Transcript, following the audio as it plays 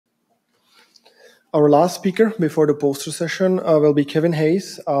Our last speaker before the poster session will be Kevin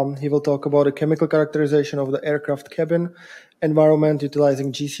Hayes. He will talk about the chemical characterization of the aircraft cabin environment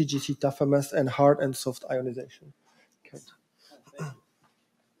utilizing GC GC-TOFMS and hard and soft ionization.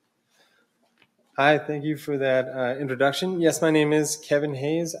 Hi, thank you for that introduction. Yes, my name is Kevin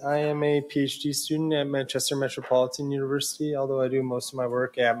Hayes. I am a PhD student at Manchester Metropolitan University, although I do most of my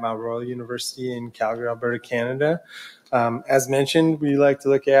work at Mount Royal University in Calgary, Alberta, Canada. As mentioned, we like to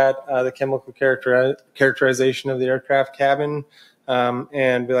look at the chemical characterization of the aircraft cabin,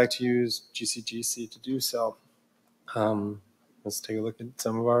 and we like to use GC-GC to do so. Let's take a look at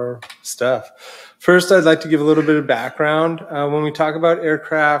some of our stuff. First, I'd like to give a little bit of background. When we talk about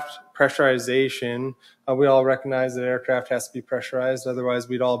aircraft pressurization, we all recognize that aircraft has to be pressurized, otherwise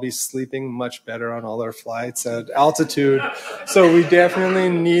we'd all be sleeping much better on all our flights at altitude. So we definitely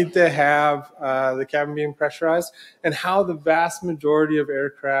need to have the cabin being pressurized. And how the vast majority of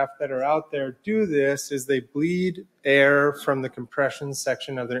aircraft that are out there do this is they bleed air from the compression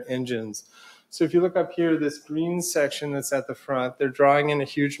section of their engines. So if you look up here, this green section that's at the front, they're drawing in a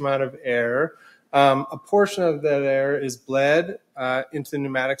huge amount of air. A portion of that air is bled into the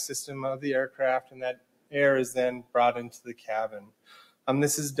pneumatic system of the aircraft, and that air is then brought into the cabin.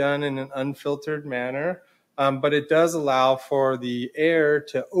 This is done in an unfiltered manner, but it does allow for the air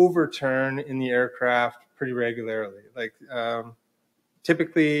to overturn in the aircraft pretty regularly. Like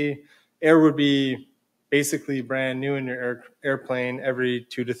typically, air would be basically brand new in your airplane every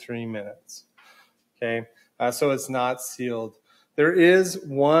 2 to 3 minutes. Okay, so it's not sealed. There is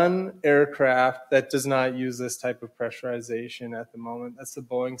one aircraft that does not use this type of pressurization at the moment. That's the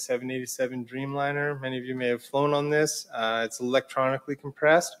Boeing 787 Dreamliner. Many of you may have flown on this. It's electronically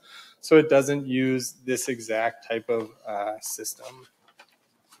compressed, so it doesn't use this exact type of system.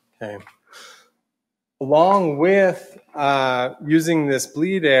 Okay. Along with using this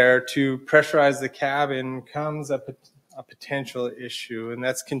bleed air to pressurize the cabin comes a potential issue, and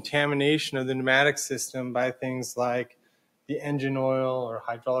that's contamination of the pneumatic system by things like the engine oil or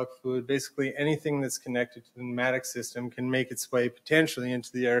hydraulic fluid. Basically anything that's connected to the pneumatic system can make its way potentially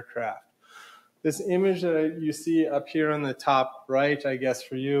into the aircraft. This image that you see up here on the top right, I guess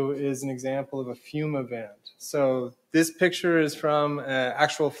for you, is an example of a fume event. So this picture is from an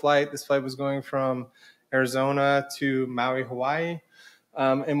actual flight. This flight was going from Arizona to Maui, Hawaii.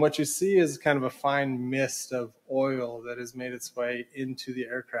 And what you see is kind of a fine mist of oil that has made its way into the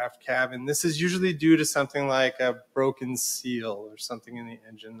aircraft cabin. This is usually due to something like a broken seal or something in the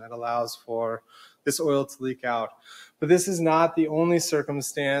engine that allows for this oil to leak out. But this is not the only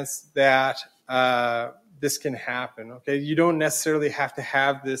circumstance that this can happen. Okay, you don't necessarily have to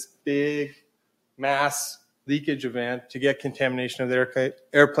have this big mass leakage event to get contamination of the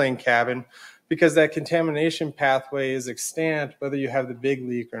airplane cabin, because that contamination pathway is extant whether you have the big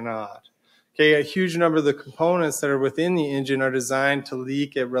leak or not. Okay, a huge number of the components that are within the engine are designed to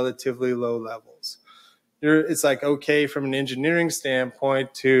leak at relatively low levels. It's like okay from an engineering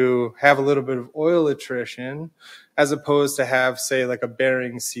standpoint to have a little bit of oil attrition as opposed to have, say, like a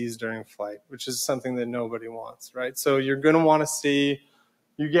bearing seize during flight, which is something that nobody wants, right? So you're going to want to see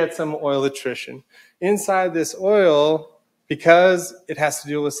you get some oil attrition. Inside this oil, because it has to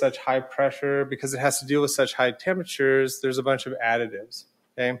deal with such high pressure, because it has to deal with such high temperatures, there's a bunch of additives.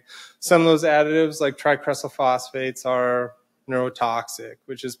 Okay? Some of those additives, like tricrysylphosphates, are neurotoxic,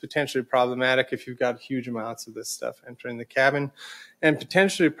 which is potentially problematic if you've got huge amounts of this stuff entering the cabin, and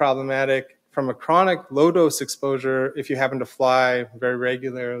potentially problematic from a chronic low-dose exposure if you happen to fly very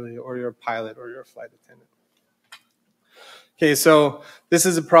regularly, or you're a pilot or you're a flight attendant. Okay, so this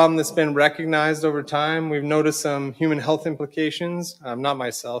is a problem that's been recognized over time. We've noticed some human health implications, not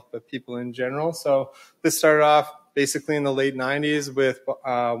myself, but people in general. So this started off basically in the late 90s with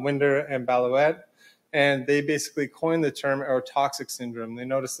Winder and Balouet, and they basically coined the term aerotoxic syndrome. They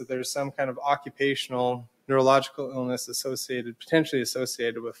noticed that there's some kind of occupational neurological illness associated, potentially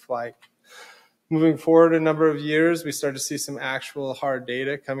associated with flight. Moving forward a number of years, we started to see some actual hard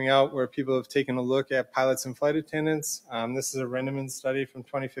data coming out where people have taken a look at pilots and flight attendants. This is a Renneman study from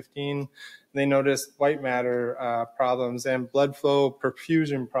 2015. They noticed white matter problems and blood flow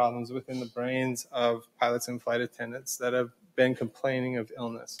perfusion problems within the brains of pilots and flight attendants that have been complaining of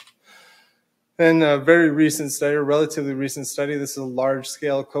illness. Then a very recent study, a relatively recent study, this is a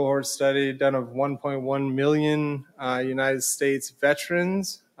large-scale cohort study done of 1.1 million United States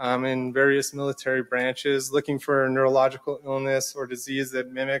veterans in various military branches looking for a neurological illness or disease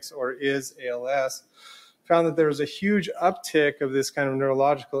that mimics or is ALS, found that there was a huge uptick of this kind of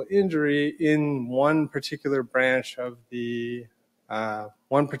neurological injury in one particular branch of the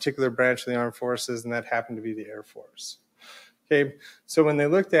armed forces, and that happened to be the Air Force. Okay, so when they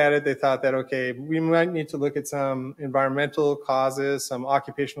looked at it, they thought that, okay, we might need to look at some environmental causes, some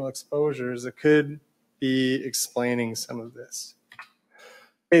occupational exposures that could be explaining some of this.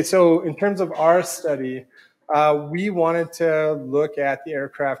 Okay, so in terms of our study, we wanted to look at the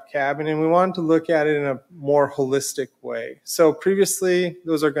aircraft cabin, and we wanted to look at it in a more holistic way. So previously,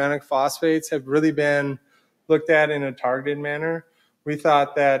 those organic phosphates have really been looked at in a targeted manner. We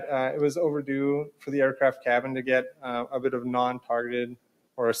thought that it was overdue for the aircraft cabin to get a bit of non-targeted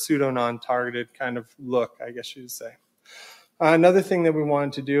or a pseudo-non-targeted kind of look, I guess you'd say. Another thing that we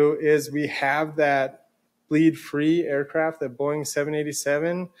wanted to do is we have that bleed-free aircraft, that Boeing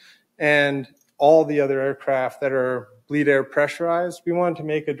 787, and all the other aircraft that are bleed air pressurized. We wanted to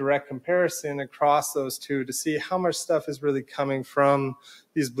make a direct comparison across those two to see how much stuff is really coming from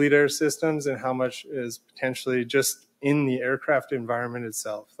these bleed air systems and how much is potentially just in the aircraft environment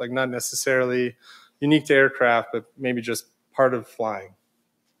itself, like not necessarily unique to aircraft, but maybe just part of flying.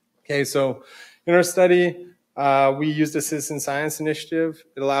 Okay, so in our study, we used a citizen science initiative.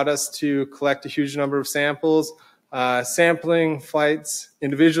 It allowed us to collect a huge number of samples. Sampling flights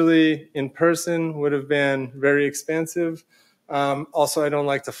individually in person would have been very expensive. Also, I don't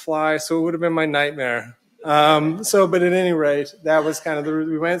like to fly, so it would have been my nightmare. But at any rate, that was kind of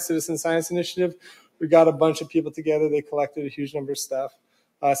we went citizen science initiative. We got a bunch of people together. They collected a huge number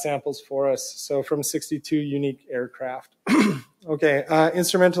of samples for us. So from 62 unique aircraft. Okay,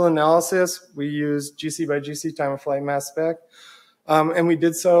 instrumental analysis. We used GC by GC time of flight mass spec. And we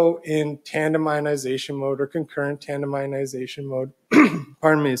did so in tandem ionization mode or concurrent tandem ionization mode.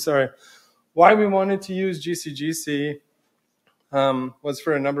 Pardon me, sorry. Why we wanted to use GC GC was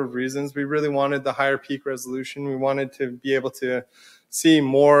for a number of reasons. We really wanted the higher peak resolution. We wanted to be able to see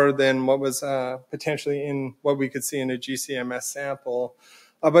more than what was potentially in what we could see in a GCMS sample.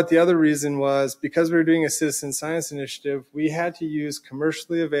 But the other reason was because we were doing a citizen science initiative, we had to use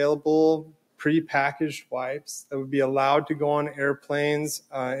commercially available pre-packaged wipes that would be allowed to go on airplanes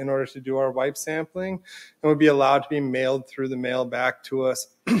in order to do our wipe sampling and would be allowed to be mailed through the mail back to us.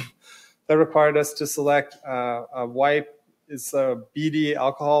 That required us to select a wipe. It's a BD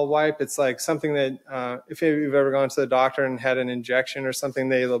alcohol wipe. It's like something that if you've ever gone to the doctor and had an injection or something,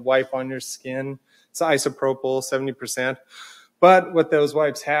 they wipe on your skin. It's isopropyl, 70%. But what those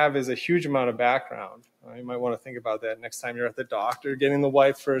wipes have is a huge amount of background. You might want to think about that next time you're at the doctor, getting the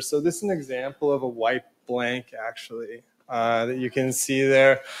wipe first. So this is an example of a wipe blank, actually, that you can see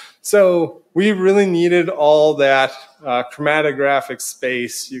there. So we really needed all that chromatographic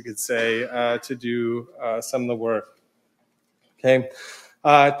space, you could say, to do some of the work. Okay.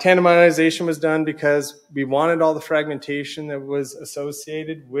 Tandem ionization was done because we wanted all the fragmentation that was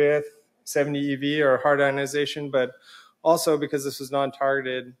associated with 70 EV or hard ionization, but also because this was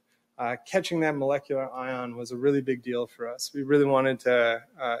non-targeted, catching that molecular ion was a really big deal for us. We really wanted to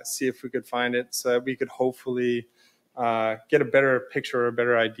see if we could find it so that we could hopefully get a better picture or a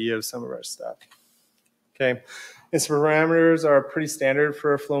better idea of some of our stuff. Okay, its parameters are pretty standard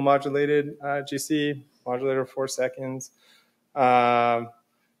for a flow modulated GC, modulator 4 seconds.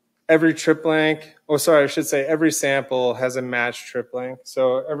 Every trip length, every sample has a matched trip length.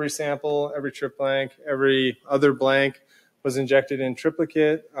 So every sample, every trip length, every other blank was injected in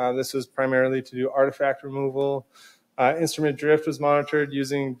triplicate. This was primarily to do artifact removal. Instrument drift was monitored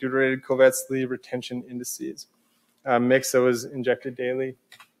using deuterated Covetsley retention indices. Mix that was injected daily.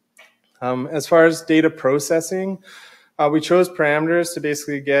 As far as data processing, we chose parameters to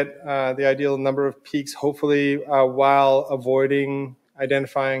basically get the ideal number of peaks, hopefully while avoiding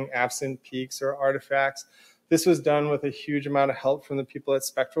identifying absent peaks or artifacts. This was done with a huge amount of help from the people at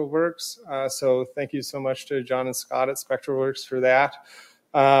SpectralWorks. So thank you so much to John and Scott at SpectralWorks for that.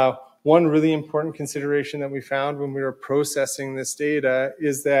 One really important consideration that we found when we were processing this data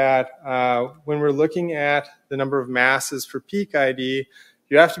is that when we're looking at the number of masses for peak ID,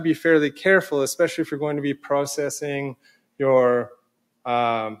 you have to be fairly careful, especially if you're going to be processing your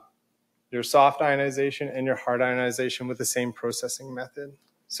soft ionization and your hard ionization with the same processing method.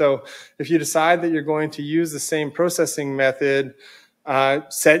 So if you decide that you're going to use the same processing method,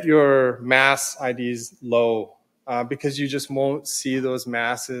 set your mass IDs low because you just won't see those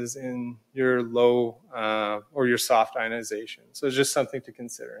masses in your low or your soft ionization. So it's just something to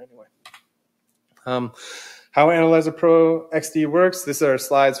consider anyway. How Analyzer Pro XD works, these are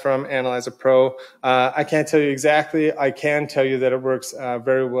slides from Analyzer Pro. I can't tell you exactly. I can tell you that it works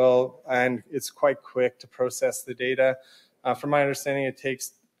very well and it's quite quick to process the data. From my understanding, it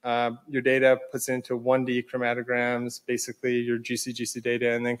takes your data, puts it into 1D chromatograms, basically your GC GC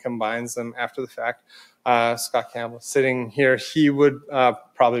data, and then combines them after the fact. Scott Campbell sitting here, he would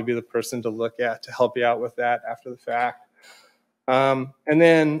probably be the person to look at to help you out with that after the fact. And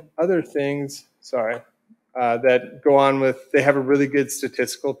then other things, that go on with, they have a really good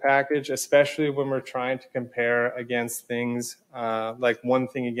statistical package, especially when we're trying to compare against things, like one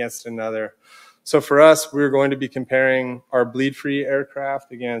thing against another. So for us, we're going to be comparing our bleed-free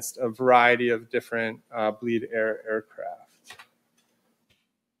aircraft against a variety of different bleed aircraft.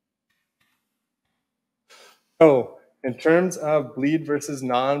 Oh, in terms of bleed versus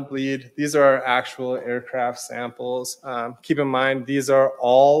non-bleed, these are our actual aircraft samples. Keep in mind, these are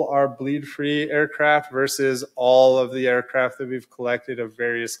all our bleed-free aircraft versus all of the aircraft that we've collected of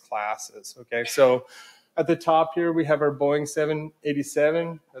various classes, okay? So at the top here, we have our Boeing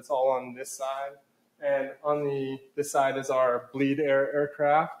 787. That's all on this side. And on this side is our bleed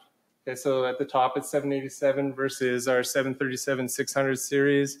aircraft. Okay, so at the top, it's 787 versus our 737-600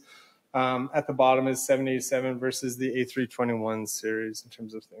 series. At the bottom is 787 versus the A321 series in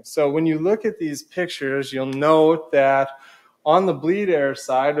terms of things. So when you look at these pictures, you'll note that on the bleed air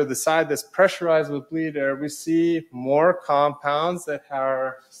side, or the side that's pressurized with bleed air, we see more compounds that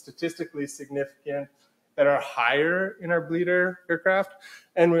are statistically significant, that are higher in our bleed air aircraft.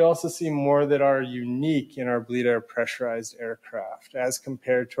 And we also see more that are unique in our bleed air pressurized aircraft as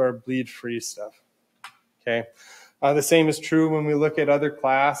compared to our bleed-free stuff, okay? The same is true when we look at other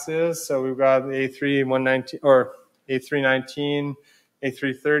classes. So we've got the A319 or A319,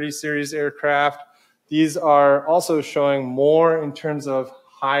 A330 series aircraft. These are also showing more in terms of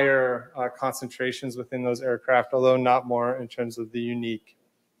higher concentrations within those aircraft, although not more in terms of the unique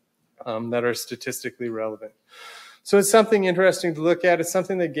that are statistically relevant. So it's something interesting to look at. It's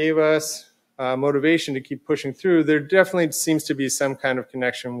something that gave us motivation to keep pushing through. There definitely seems to be some kind of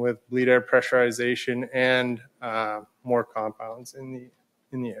connection with bleed air pressurization and more compounds in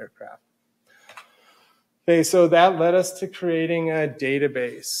the aircraft. Okay, so that led us to creating a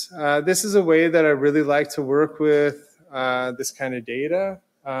database. This is a way that I really like to work with this kind of data.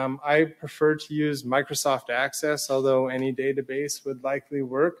 I prefer to use Microsoft Access, although any database would likely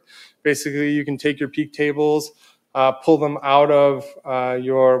work. Basically, you can take your peak tables, pull them out of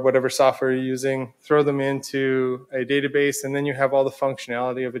your whatever software you're using, throw them into a database, and then you have all the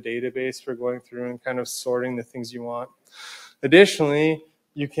functionality of a database for going through and kind of sorting the things you want. Additionally,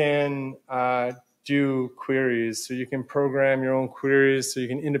 you can do queries. So you can program your own queries so you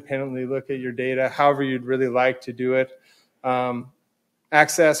can independently look at your data however you'd really like to do it.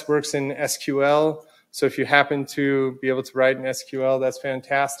 Access works in SQL. So if you happen to be able to write in SQL, that's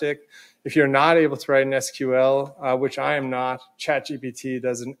fantastic. If you're not able to write in SQL, which I am not, ChatGPT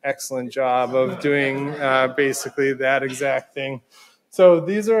does an excellent job of doing basically that exact thing. So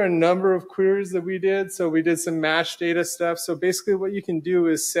these are a number of queries that we did. So we did some match data stuff. So basically what you can do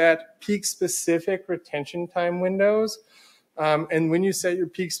is set peak-specific retention time windows. And when you set your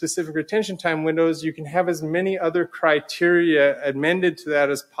peak-specific retention time windows, you can have as many other criteria amended to that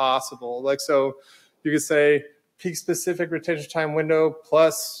as possible. Like, so you could say peak-specific retention time window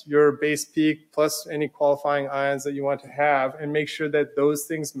plus your base peak plus any qualifying ions that you want to have, and make sure that those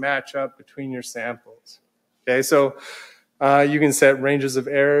things match up between your samples. Okay, so you can set ranges of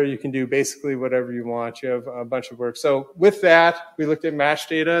error. You can do basically whatever you want. You have a bunch of work. So with that, we looked at match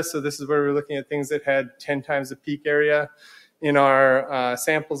data. So this is where we're looking at things that had 10 times the peak area in our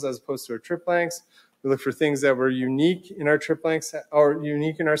samples as opposed to our trip lengths. We look for things that were unique in our trip lengths or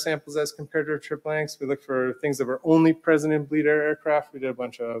unique in our samples as compared to our trip lengths. We look for things that were only present in bleed air aircraft. We did a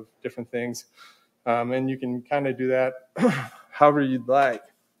bunch of different things. And you can kind of do that however you'd like.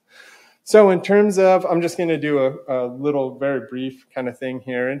 So in terms of, I'm just going to do a little very brief kind of thing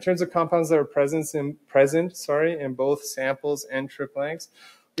here. In terms of compounds that are present in both samples and trip lengths,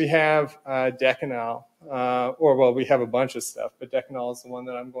 we have decanol, or well, we have a bunch of stuff, but decanol is the one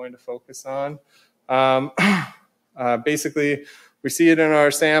that I'm going to focus on. Basically, we see it in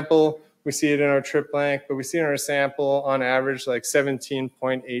our sample, we see it in our trip length, but we see it in our sample on average like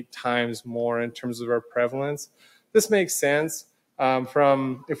 17.8 times more in terms of our prevalence. This makes sense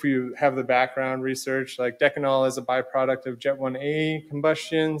from if you have the background research, like decanol is a byproduct of Jet 1A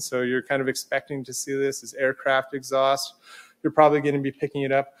combustion, so you're kind of expecting to see this as aircraft exhaust. You're probably going to be picking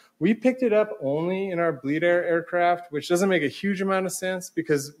it up. We picked it up only in our bleed air aircraft, which doesn't make a huge amount of sense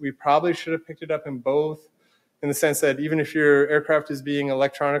because we probably should have picked it up in both, in the sense that even if your aircraft is being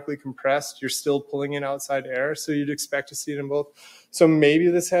electronically compressed, you're still pulling in outside air, so you'd expect to see it in both. So maybe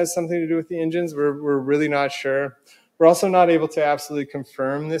this has something to do with the engines. We're really not sure. We're also not able to absolutely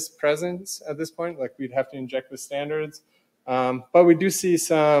confirm this presence at this point. Like, we'd have to inject with standards. But we do see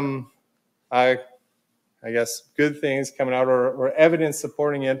some, I guess, good things coming out, or evidence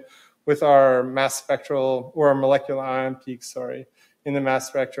supporting it with our mass spectral, or our molecular ion peaks, in the mass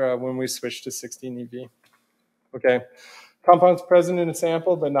spectra when we switch to 16 eV. Okay, Compounds present in a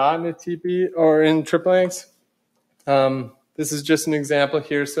sample, but not in a TP or in triplex. This is just an example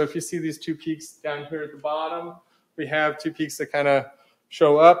here. So if you see these two peaks down here at the bottom, we have two peaks that kind of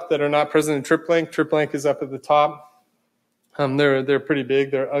show up that are not present in triplank. Triplank is up at the top. They're pretty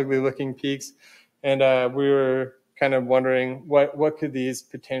big. They're ugly looking peaks. And we were kind of wondering what could these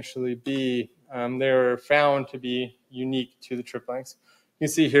potentially be. They were found to be unique to the triplanks. You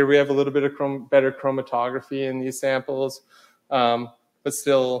can see here we have a little bit of better chromatography in these samples, but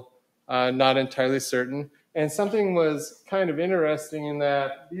still not entirely certain. And something was kind of interesting in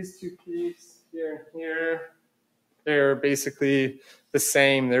that these two peaks here and here, they're basically the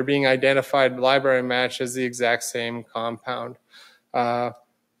same. They're being identified library match as the exact same compound. And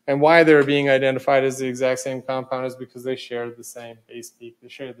why they're being identified as the exact same compound is because they share the same base peak. They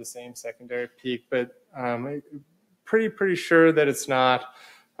share the same secondary peak, but pretty sure that it's not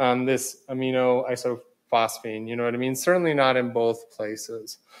this amino isophosphine, you know what I mean? Certainly not in both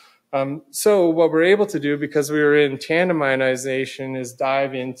places. So what we're able to do, because we were in tandem ionization, is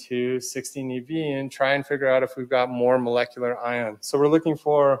dive into 16eV and try and figure out if we've got more molecular ion. So we're looking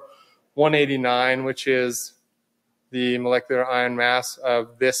for 189, which is the molecular ion mass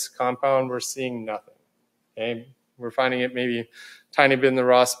of this compound. We're seeing nothing. Okay? We're finding it maybe tiny bit in the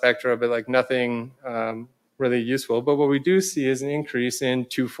raw spectra, but like nothing really useful. But what we do see is an increase in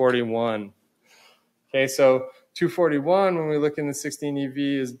 241. Okay, so 241, when we look in the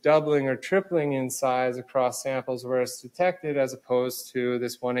 16eV, is doubling or tripling in size across samples where it's detected, as opposed to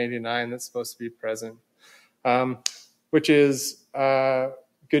this 189 that's supposed to be present, which is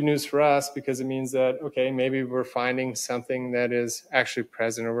good news for us, because it means that, okay, maybe we're finding something that is actually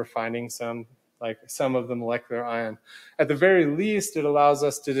present, or we're finding some of the molecular ion. At the very least, it allows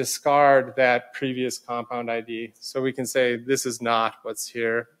us to discard that previous compound ID. So we can say, this is not what's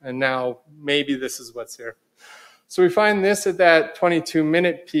here, and now maybe this is what's here. So we find this at that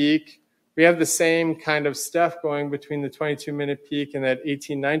 22-minute peak. We have the same kind of stuff going between the 22-minute peak and that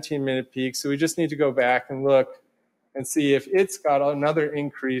 18, 19-minute peak. So we just need to go back and look and see if it's got another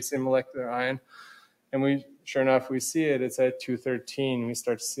increase in molecular ion. And sure enough, we see it. It's at 213. We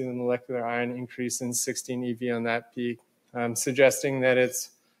start to see the molecular ion increase in 16eV on that peak, suggesting that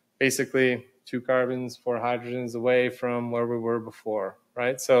it's basically 2 carbons, 4 hydrogens away from where we were before,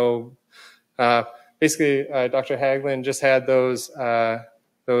 right? So basically, Dr. Hagelin just had those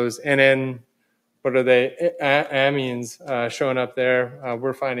NN, what are they, amines showing up there.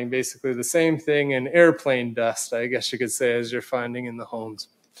 We're finding basically the same thing in airplane dust, I guess you could say, as you're finding in the homes.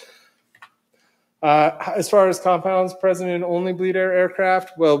 As far as compounds present in only bleed air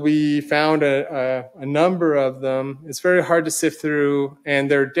aircraft, well, we found a number of them. It's very hard to sift through,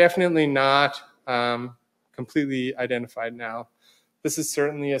 and they're definitely not completely identified now. This is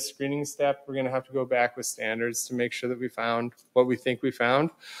certainly a screening step. We're going to have to go back with standards to make sure that we found what we think we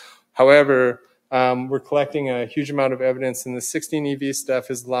found. However, we're collecting a huge amount of evidence, and the 16eV stuff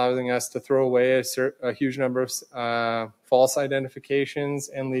is allowing us to throw away a huge number of false identifications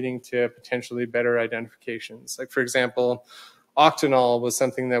and leading to potentially better identifications. Like, for example, octanol was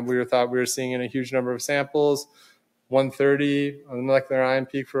something that we thought we were seeing in a huge number of samples. 130 on the molecular ion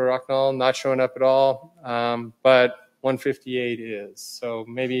peak for octanol, not showing up at all, but 158 is. So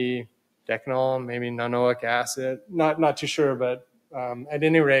maybe decanol, maybe nanoic acid, not too sure, but at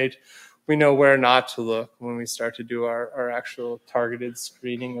any rate, we know where not to look when we start to do our actual targeted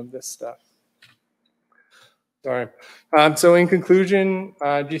screening of this stuff. Sorry. So in conclusion,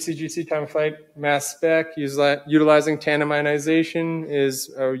 GC GC time of flight mass spec utilizing tandem ionization is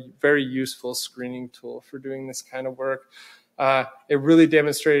a very useful screening tool for doing this kind of work. It really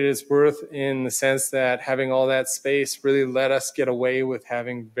demonstrated its worth in the sense that having all that space really let us get away with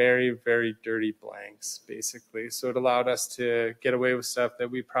having very, very dirty blanks, basically. So it allowed us to get away with stuff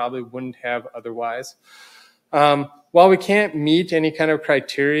that we probably wouldn't have otherwise. While we can't meet any kind of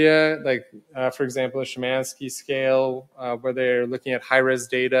criteria, like, for example, a Szymanski scale, where they're looking at high-res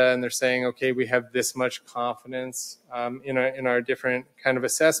data and they're saying, okay, we have this much confidence in our different kind of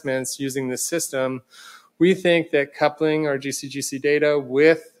assessments using this system, we think that coupling our GC-GC data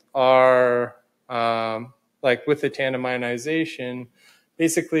with our, with the tandem ionization,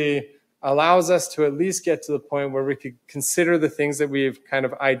 basically allows us to at least get to the point where we could consider the things that we've kind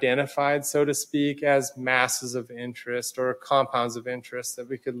of identified, so to speak, as masses of interest or compounds of interest that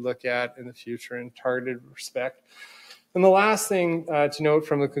we could look at in the future in targeted respect. And the last thing to note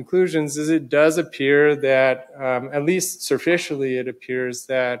from the conclusions is it does appear that, at least superficially, it appears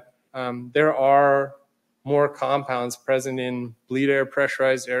that there are more compounds present in bleed air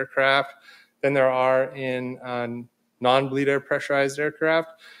pressurized aircraft than there are in non-bleed air pressurized aircraft.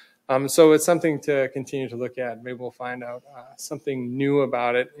 So it's something to continue to look at. Maybe we'll find out something new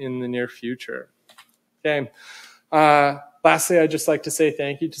about it in the near future. Okay. Lastly, I'd just like to say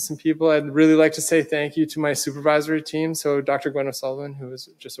thank you to some people. I'd really like to say thank you to my supervisory team. So Dr. Gwen O'Sullivan, who was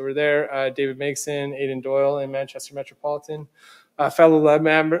just over there, David Megson, Aidan Doyle in Manchester Metropolitan, fellow lab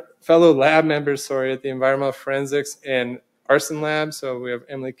members, at the Environmental Forensics and Arson Lab. So we have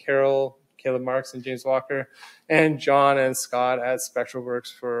Emily Carroll, Caleb Marks, and James Walker, and John and Scott at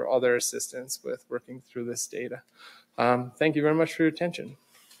SpectralWorks for all their assistance with working through this data. Thank you very much for your attention.